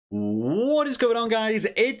What is going on, guys?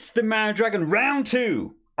 It's the Mad Dragon, round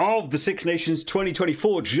 2 of the Six Nations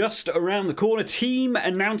 2024 just around the corner. Team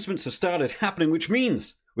announcements have started happening, which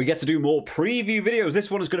means we get to do more preview videos. This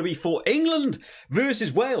one is going to be for England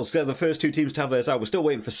versus Wales. They're the first two teams to have theirs out. We're still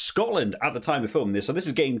waiting for Scotland at the time of filming this. So this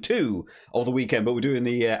is game 2 of the weekend, but we're doing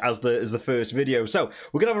the as the first video. So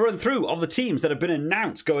we're going to have a run through of the teams that have been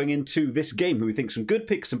announced going into this game, who we think some good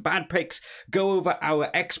picks, some bad picks, go over our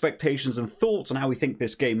expectations and thoughts on how we think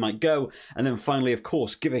this game might go. And then finally, of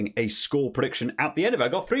course, giving a score prediction at the end of it. I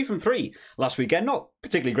got 3 from 3 last weekend. Not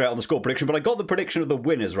particularly great on the score prediction, but I got the prediction of the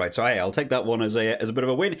winners right. So hey, I'll take that one as a bit of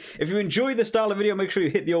a win. If you enjoy this style of video, make sure you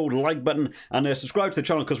hit the old like button and subscribe to the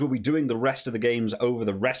channel, because we'll be doing the rest of the games over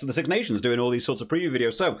the rest of the Six Nations, doing all these sorts of preview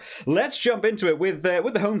videos. So let's jump into it with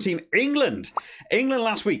the home team, England. England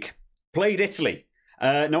last week played Italy.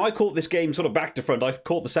 Now, I caught this game sort of back to front. I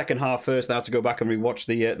caught the second half first. I had to go back and rewatch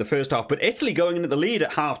the first half. But Italy going into the lead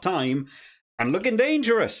at half-time and looking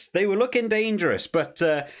dangerous. They were looking dangerous, but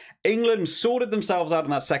England sorted themselves out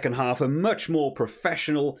in that second half, a much more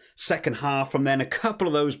professional second half from then. A couple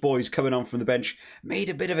of those boys coming on from the bench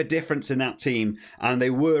made a bit of a difference in that team, and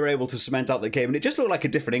they were able to cement out the game, and it just looked like a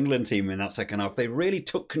different England team in that second half. They really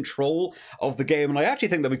took control of the game, and I actually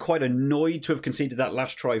think they'll be quite annoyed to have conceded that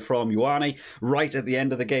last try from Ioane right at the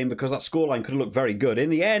end of the game, because that scoreline could have looked very good.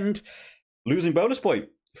 In the end, losing bonus point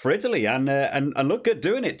for Italy, and look good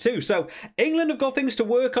doing it too. So England have got things to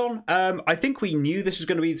work on. I think we knew this was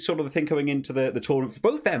going to be sort of the thing coming into the tournament for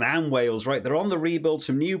both them and Wales, right? They're on the rebuild,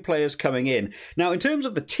 some new players coming in. Now, in terms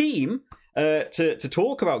of the team to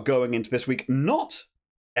talk about going into this week, not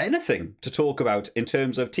anything to talk about in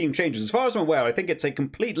terms of team changes. As far as I'm aware, I think it's a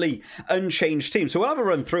completely unchanged team. So we'll have a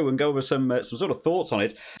run through and go over some sort of thoughts on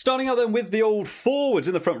it. Starting out then with the old forwards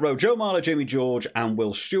in the front row: Joe Marler, Jamie George and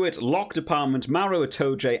Will Stewart. Lock department: Maro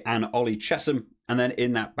Itoje and Ollie Chesham. And then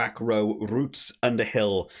in that back row, Roots,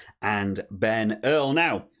 Underhill and Ben Earl.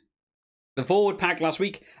 Now, the forward pack last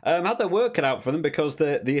week had their work cut out for them, because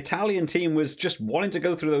the Italian team was just wanting to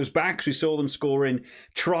go through those backs. We saw them scoring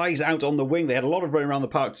tries out on the wing. They had a lot of running around the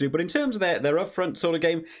park to do, but in terms of their up-front sort of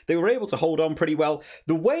game, they were able to hold on pretty well.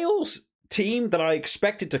 The Wales team that I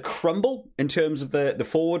expected to crumble in terms of the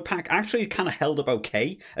forward pack actually kind of held up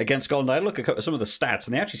okay against Scotland. I look at some of the stats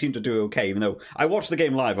and they actually seemed to do okay, even though I watched the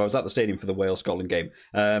game live. I was at the stadium for the Wales-Scotland game,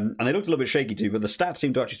 and they looked a little bit shaky too, but the stats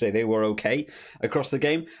seemed to actually say they were okay across the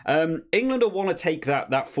game. England will want to take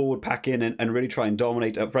that forward pack in and really try and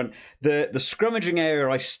dominate up front. The scrummaging area,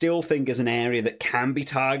 I still think, is an area that can be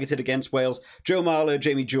targeted against Wales. Joe Marler,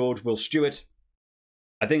 Jamie George, Will Stewart,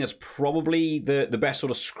 I think that's probably the best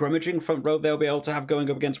sort of scrummaging front row they'll be able to have going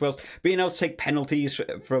up against Wales. Being able to take penalties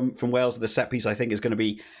from Wales at the set piece, I think, is going to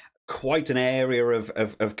be quite an area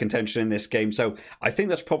of contention in this game. So I think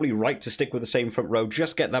that's probably right to stick with the same front row.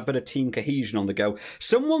 Just get that bit of team cohesion on the go.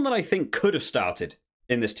 Someone that I think could have started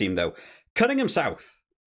in this team, though, Cunningham South,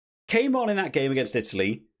 came on in that game against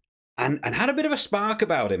Italy and had a bit of a spark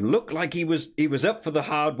about him. Looked like he was up for the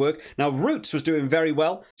hard work. Now, Roots was doing very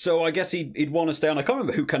well, so I guess he'd want to stay on. I can't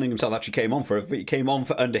remember who Cunningham South actually came on for. If he came on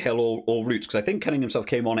for Underhill or Roots, because I think Cunningham South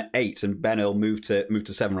came on at 8 and Ben Earl moved to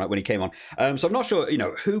 7 right when he came on. So I'm not sure,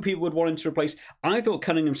 who people would want him to replace. I thought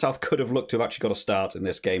Cunningham South could have looked to have actually got a start in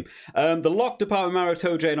this game. The lock department, Maro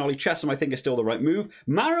Itoje and Ollie Chesham, I think is still the right move.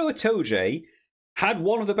 Maro Itoje had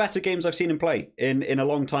one of the better games I've seen him play in a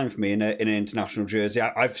long time for me in an international jersey.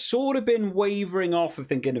 I've sort of been wavering off of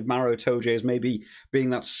thinking of Maro Itoje as maybe being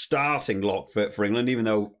that starting lock for England, even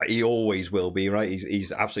though he always will be, right?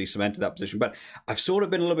 He's absolutely cemented that position. But I've sort of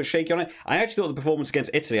been a little bit shaky on it. I actually thought the performance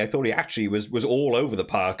against Italy, I thought he actually was all over the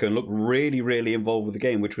park and looked really, really involved with the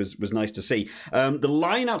game, which was nice to see. The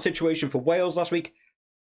line-out situation for Wales last week,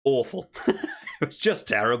 awful. It was just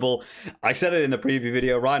terrible. I said it in the preview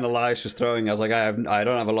video. Ryan Elias was throwing. I was like, I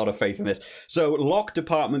don't have a lot of faith in this. So lock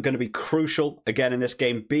department going to be crucial again in this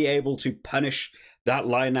game. Be able to punish that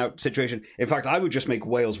line-out situation. In fact, I would just make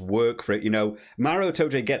Wales work for it. Maro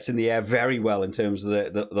Itoje gets in the air very well in terms of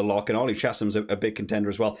the lock, and Ollie Chesham's a big contender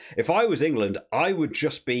as well. If I was England, I would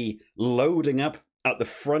just be loading up at the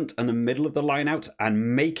front and the middle of the line-out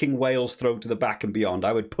and making Wales throw to the back and beyond.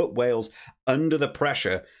 I would put Wales under the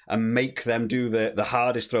pressure and make them do the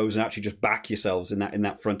hardest throws and actually just back yourselves in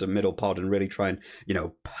that front and middle pod and really try and,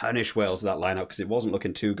 punish Wales with that line-out, because it wasn't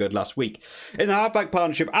looking too good last week. In the halfback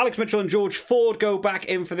partnership, Alex Mitchell and George Ford go back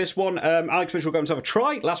in for this one. Alex Mitchell got himself a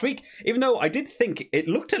try last week, even though I did think it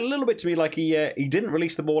looked a little bit to me like he didn't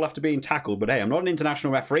release the ball after being tackled. But hey, I'm not an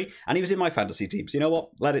international referee, and he was in my fantasy team, so you know what?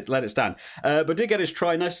 Let it stand. But did get his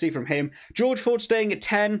try. Nice to see from him. George Ford staying at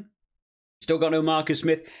 10. Still got no Marcus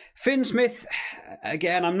Smith. Finn Smith,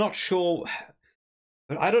 again, I'm not sure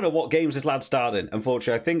But I don't know what games this lad's starting,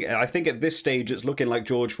 unfortunately. I think at this stage it's looking like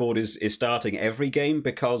George Ford is starting every game,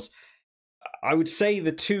 because I would say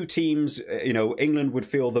the two teams, England would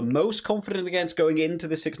feel the most confident against going into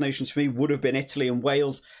the Six Nations for me would have been Italy and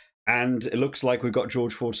Wales. And it looks like we've got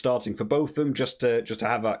George Ford starting for both of them, just to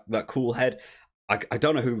have that cool head. I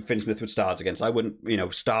don't know who Finn Smith would start against. I wouldn't,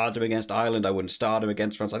 start him against Ireland. I wouldn't start him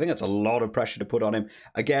against France. I think that's a lot of pressure to put on him.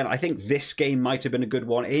 Again, I think this game might have been a good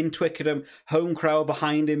one. In Twickenham, home crowd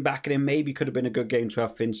behind him, backing him. Maybe could have been a good game to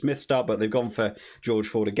have Finn Smith start, but they've gone for George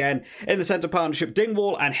Ford again. In the centre partnership,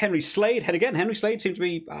 Dingwall and Henry Slade. And again, Henry Slade seems to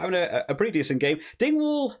be having a pretty decent game.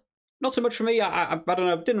 Dingwall, not so much for me. I don't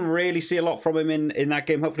know. Didn't really see a lot from him in that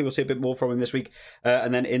game. Hopefully we'll see a bit more from him this week.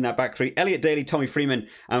 And then in that back three, Elliot Daly, Tommy Freeman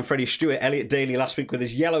and Freddie Stewart. Elliot Daly last week with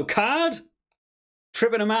his yellow card.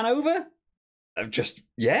 Tripping a man over. Just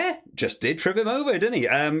did trip him over, didn't he?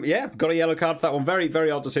 Got a yellow card for that one. Very, very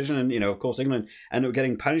odd decision. And, of course, England ended up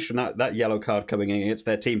getting punished from that yellow card coming in against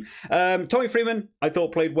their team. Tommy Freeman, I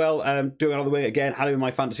thought played well. Doing on the wing again. Had him in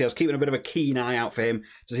my fantasy. I was keeping a bit of a keen eye out for him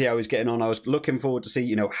to see how he's getting on. I was looking forward to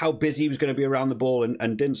see, how busy he was going to be around the ball,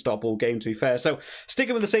 and didn't stop all game, to be fair. So,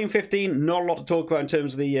 sticking with the same 15, not a lot to talk about in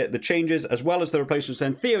terms of the changes, as well as the replacements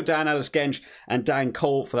then. Theo Dan, Alice Genge, and Dan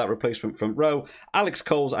Cole for that replacement front row. Alex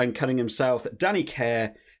Coles and Cunningham South. Danny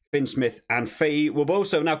Kerr, Finn Smith and Faye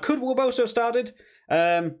Woboso. Now, could Woboso have started?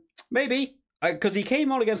 Maybe, because he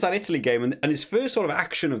came on against that Italy game, and his first sort of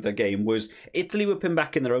action of the game was Italy were pinned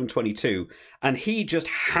back in their own 22, and he just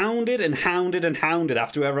hounded and hounded and hounded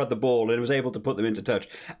after whoever had the ball and was able to put them into touch.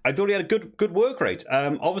 I thought he had a good work rate.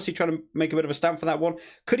 Obviously trying to make a bit of a stamp for that one.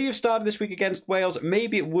 Could he have started this week against Wales?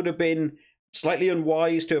 Maybe it would have been slightly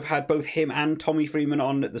unwise to have had both him and Tommy Freeman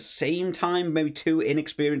on at the same time. Maybe two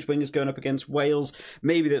inexperienced wingers going up against Wales.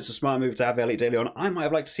 Maybe that's a smart move to have Elliot Daly on. I might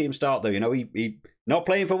have liked to see him start, though. He not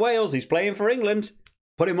playing for Wales. He's playing for England.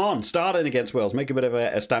 Put him on, starting against Wales, make a bit of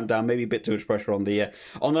a stamp down, maybe a bit too much pressure on the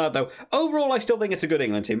lad though. Overall, I still think it's a good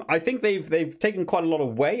England team. I think they've taken quite a lot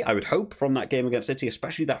away, I would hope, from that game against City,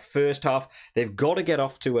 especially that first half. They've got to get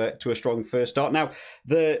off to a strong first start. Now,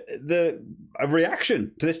 the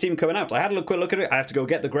reaction to this team coming out, I had a quick look at it. I have to go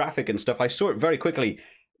get the graphic and stuff. I saw it very quickly.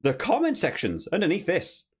 The comment sections underneath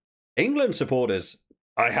this, England supporters,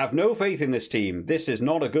 I have no faith in this team. This is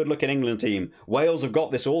not a good-looking England team. Wales have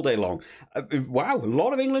got this all day long. Wow, a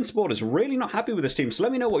lot of England supporters really not happy with this team. So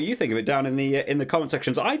let me know what you think of it down in the comment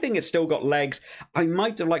sections. I think it's still got legs. I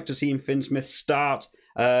might have liked to see Finn Smith start.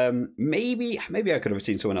 Maybe I could have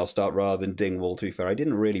seen someone else start rather than Dingwall, to be fair. I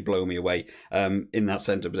didn't really blow me away in that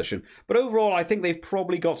centre position. But overall, I think they've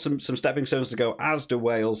probably got some stepping stones to go, as do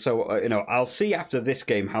Wales. So I'll see after this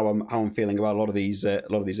game how I'm feeling about a lot of these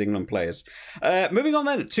England players. Moving on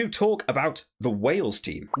then to talk about the Wales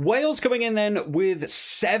team. Wales coming in then with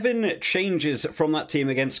 7 changes from that team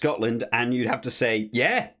against Scotland, and you'd have to say,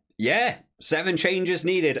 yeah, 7 changes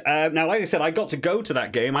needed. Now, like I said, I got to go to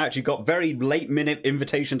that game. I actually got very late-minute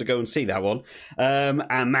invitation to go and see that one.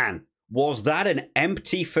 And man, was that an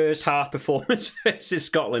empty first half performance versus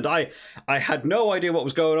Scotland. I had no idea what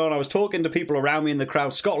was going on. I was talking to people around me in the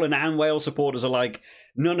crowd, Scotland and Wales supporters alike.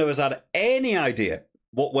 None of us had any idea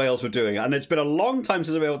what Wales were doing. And it's been a long time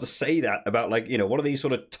since I've been able to say that about, one of these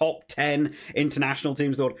sort of top 10 international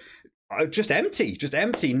teams. Thought, just empty.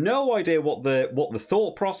 No idea what the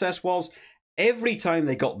thought process was. Every time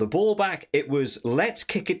they got the ball back, it was, let's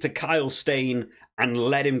kick it to Kyle Steyn and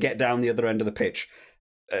let him get down the other end of the pitch.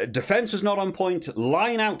 Defence was not on point.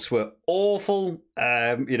 Line-outs were awful.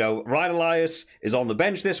 Ryan Elias is on the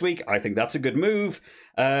bench this week. I think that's a good move.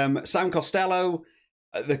 Sam Costello,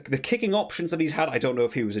 the kicking options that he's had, I don't know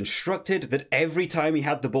if he was instructed that every time he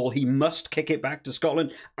had the ball, he must kick it back to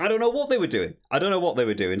Scotland. I don't know what they were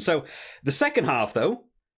doing. So the second half, though,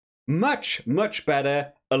 much, much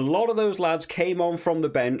better. A lot of those lads came on from the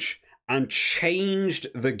bench and changed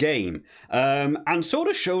the game, and sort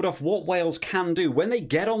of showed off what Wales can do. When they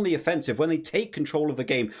get on the offensive, when they take control of the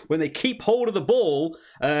game, when they keep hold of the ball,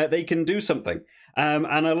 they can do something.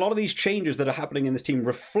 And a lot of these changes that are happening in this team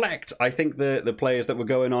reflect, I think, the players that were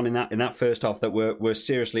going on in that first half that were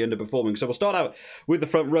seriously underperforming. So we'll start out with the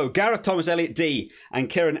front row. Gareth Thomas, Elliot D and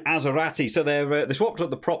Kieran Azarati. So they swapped up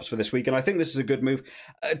the props for this week, and I think this is a good move.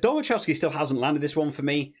 Domachowski still hasn't landed this one for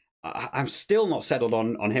me. I'm still not settled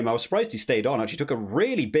on him. I was surprised he stayed on. Actually took a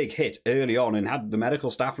really big hit early on and had the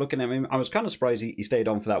medical staff looking at him. I was kind of surprised he stayed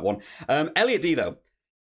on for that one. Elliot D, though,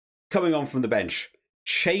 coming on from the bench,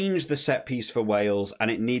 changed the set piece for Wales,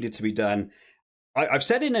 and it needed to be done. I've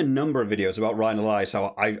said in a number of videos about Ryan Elias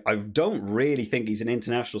how I don't really think he's an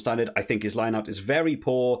international standard. I think his lineout is very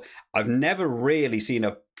poor. I've never really seen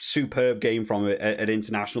a superb game from him at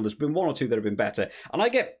international. There's been one or two that have been better. And I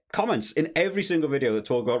get comments in every single video that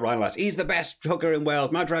talk about Ryan Elias. He's the best hooker in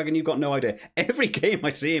Wales. Mad Dragon, you've got no idea. Every game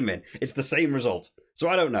I see him in, it's the same result. So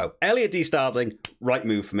I don't know. Elliot D starting, right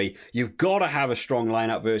move for me. You've got to have a strong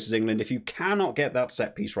lineup versus England. If you cannot get that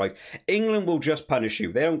set piece right, England will just punish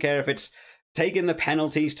you. They don't care if it's taking the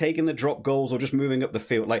penalties, taking the drop goals, or just moving up the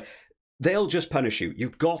field. Like, they'll just punish you.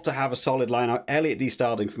 You've got to have a solid lineup. Elliot D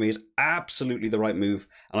starting for me is absolutely the right move.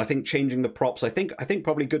 And I think changing the props, I think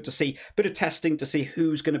probably good to see. Bit of testing to see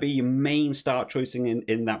who's going to be your main start choosing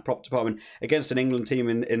in that prop department against an England team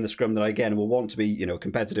in the scrum that, again, will want to be, you know,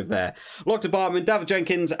 competitive there. Lock department, David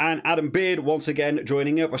Jenkins and Adam Beard once again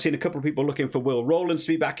joining up. I've seen a couple of people looking for Will Rowlands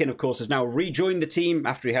to be back in. Of course, has now rejoined the team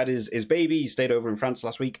after he had his baby. He stayed over in France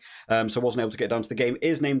last week, so wasn't able to get down to the game.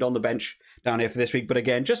 Is named on the bench down here for this week. But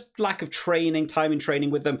again, just lack of time in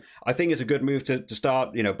training with them. I think it's a good move to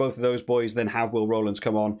start, you know, both of those boys, then have Will Rowlands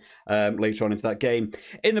come on later on into that game.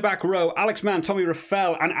 In the back row, Alex Mann, Tommy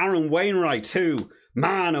Raffel and Aaron Wainwright, who,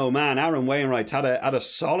 man, oh man, Aaron Wainwright had a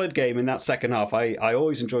solid game in that second half. I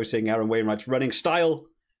always enjoy seeing Aaron Wainwright's running style.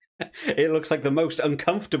 It looks like the most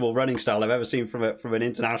uncomfortable running style I've ever seen from an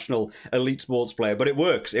international elite sports player, but it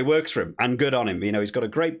works. It works for him, and good on him. You know, he's got a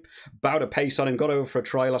great bout of pace on him. Got over for a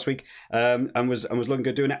try last week, and was looking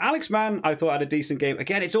good doing it. Alex Mann, I thought, had a decent game.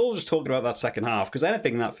 Again, it's all just talking about that second half, because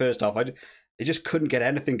anything in that first half, it just couldn't get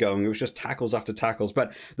anything going. It was just tackles after tackles.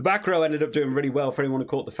 But the back row ended up doing really well. For anyone who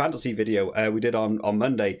caught the fantasy video we did on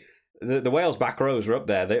Monday, the Wales back rows were up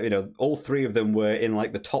there. They, you know, all three of them were in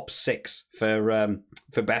like the top 6 for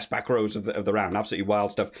best back rows of the round. Absolutely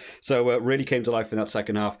wild stuff. So really came to life in that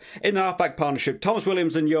second half. In the halfback partnership, Thomas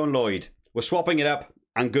Williams and Johan Lloyd were swapping it up,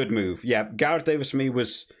 and good move. Yeah, Gareth Davis for me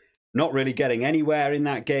was not really getting anywhere in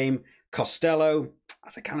that game. Costello,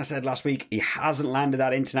 as I kind of said last week, he hasn't landed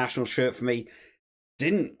that international shirt for me.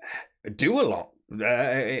 Didn't do a lot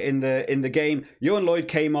in the game. Johan Lloyd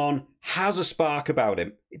came on, has a spark about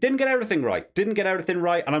him. He didn't get everything right.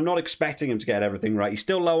 And I'm not expecting him to get everything right. He's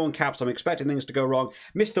still low on caps. I'm expecting things to go wrong.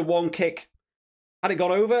 Missed the one kick. Had it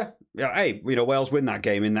gone over? Yeah, hey, you know, Wales win that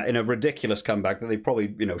game in a ridiculous comeback that they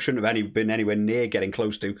probably, you know, shouldn't have been anywhere near getting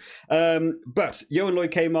close to. But Johan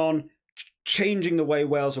Lloyd came on, changing the way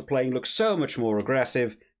Wales are playing, looks so much more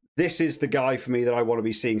aggressive. This is the guy for me that I want to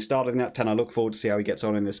be seeing starting that 10. I look forward to see how he gets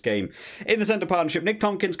on in this game. In the centre partnership, Nick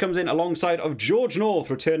Tompkins comes in alongside of George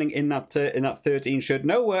North, returning in that 13 shirt.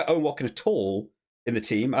 No Owen Watkin at all in the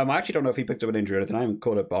team. I actually don't know if he picked up an injury or anything. I haven't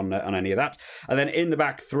caught up on any of that. And then in the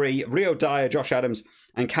back 3, Rio Dyer, Josh Adams,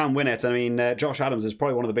 and Cam Winnett. I mean, Josh Adams is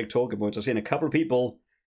probably one of the big talking points. I've seen a couple of people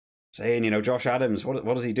saying, you know, Josh Adams,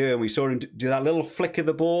 what is he doing? We saw him do that little flick of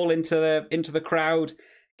the ball into the crowd,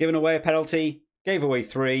 giving away a penalty, gave away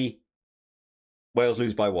 3. Wales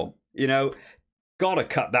lose by 1. You know, gotta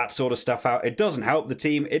cut that sort of stuff out. It doesn't help the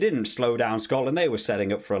team. It didn't slow down Scotland. They were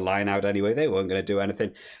setting up for a line out anyway. They weren't going to do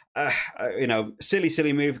anything. You know,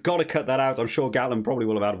 silly move. Gotta cut that out. I'm sure Gatland probably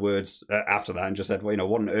will have had words after that and just said, well, you know,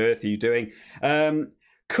 what on earth are you doing?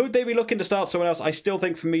 Could they be looking to start someone else? I still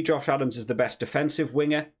think, for me, Josh Adams is the best defensive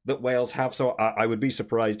winger that Wales have. So I would be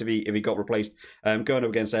surprised if he got replaced. Going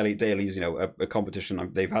up against Elliot Daly's, you know, a competition.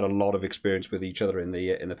 They've had a lot of experience with each other in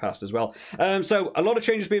the past as well. So a lot of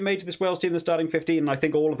changes being made to this Wales team, the starting 15, and I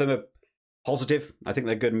think all of them are positive. I think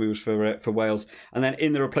they're good moves for Wales. And then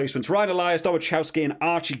in the replacements, Ryan Elias, Domachowski, and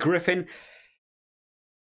Archie Griffin.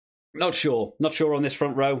 Not sure on this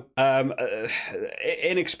front row.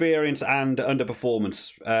 Inexperience and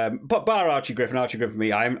underperformance. But bar Archie Griffin for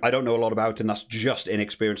me, I don't know a lot about him. That's just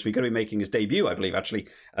inexperience. We're going to be making his debut, I believe, actually,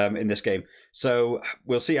 in this game. So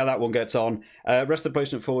we'll see how that one gets on. Rest of the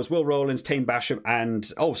placement forwards, Will Rowlands, Tane Basham, and...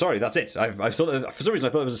 Oh, sorry, that's it. I thought that, for some reason, I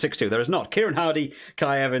thought it was a 6-2. There is not. Kieran Hardy,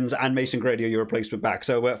 Kai Evans, and Mason Grady are your replacement back.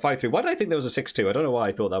 So 5-3. Why did I think there was a 6-2? I don't know why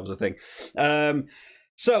I thought that was a thing.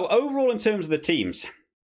 So overall, in terms of the teams...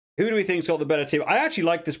 Who do we think's got the better team? I actually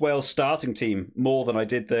like this Wales starting team more than I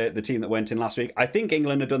did the team that went in last week. I think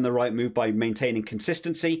England had done the right move by maintaining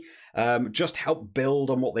consistency, just help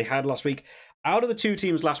build on what they had last week. Out of the 2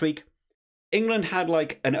 teams last week, England had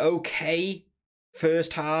like an okay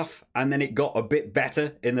first half, and then it got a bit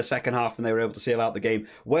better in the second half, and they were able to seal out the game.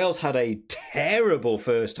 Wales had a terrible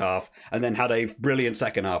first half, and then had a brilliant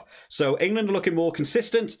second half. So England are looking more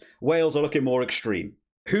consistent, Wales are looking more extreme.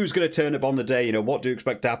 who's going to turn up on the day, you know, what do you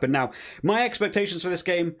expect to happen? Now, my expectations for this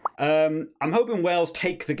game, I'm hoping Wales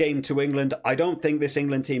take the game to England. I don't think this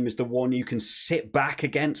England team is the one you can sit back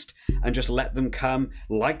against and just let them come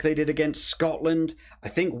like they did against Scotland. I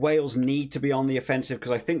think Wales need to be on the offensive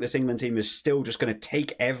because I think this England team is still just going to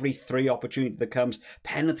take every free opportunity that comes.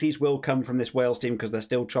 Penalties will come from this Wales team because they're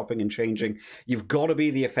still chopping and changing. You've got to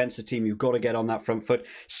be the offensive team. You've got to get on that front foot.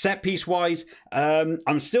 Set piece wise, I'm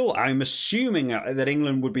assuming that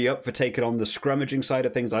England would be up for taking on the scrummaging side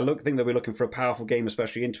of things. I think they'll be looking for a powerful game,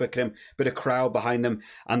 especially in Twickenham, bit of crowd behind them.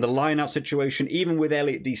 And the line-out situation, even with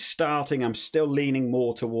Elliot D starting, I'm still leaning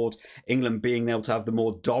more towards England being able to have the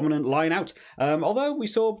more dominant line-out. Although we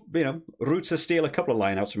saw, you know, Rutzer steal a couple of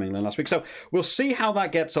line-outs from England last week. So we'll see how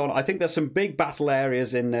that gets on. I think there's some big battle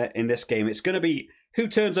areas in this game. It's going to be who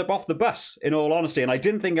turns up off the bus, in all honesty. And I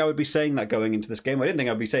didn't think I would be saying that going into this game. I didn't think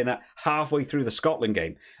I'd be saying that halfway through the Scotland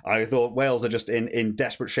game. I thought Wales are just in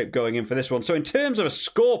desperate shape going in for this one. So in terms of a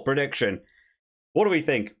score prediction, what do we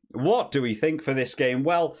think? What do we think for this game?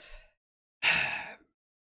 Well,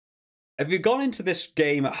 if you'd gone into this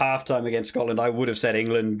game at halftime against Scotland, I would have said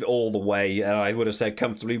England all the way, and I would have said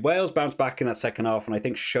comfortably. Wales bounced back in that second half and I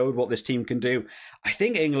think showed what this team can do. I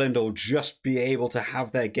think England will just be able to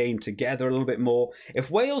have their game together a little bit more.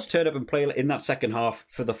 If Wales turn up and play in that second half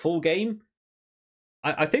for the full game,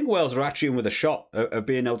 I think Wales are actually in with a shot of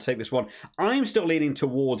being able to take this one. I'm still leaning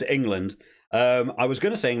towards England. I was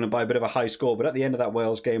going to say England by a bit of a high score, but at the end of that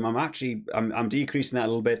Wales game, I'm decreasing that a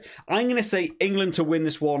little bit. I'm going to say England to win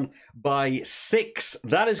this one by 6.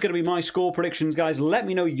 That is going to be my score predictions, guys. Let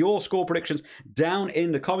me know your score predictions down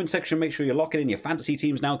in the comment section. Make sure you're locking in your fantasy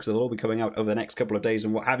teams now because they'll all be coming out over the next couple of days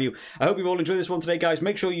and what have you. I hope you've all enjoyed this one today, guys.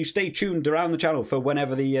 Make sure you stay tuned around the channel for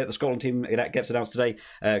whenever the Scotland team gets announced today,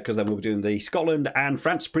 because then we'll be doing the Scotland and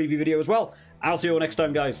France preview video as well. I'll see you all next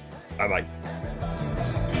time, guys. Bye-bye.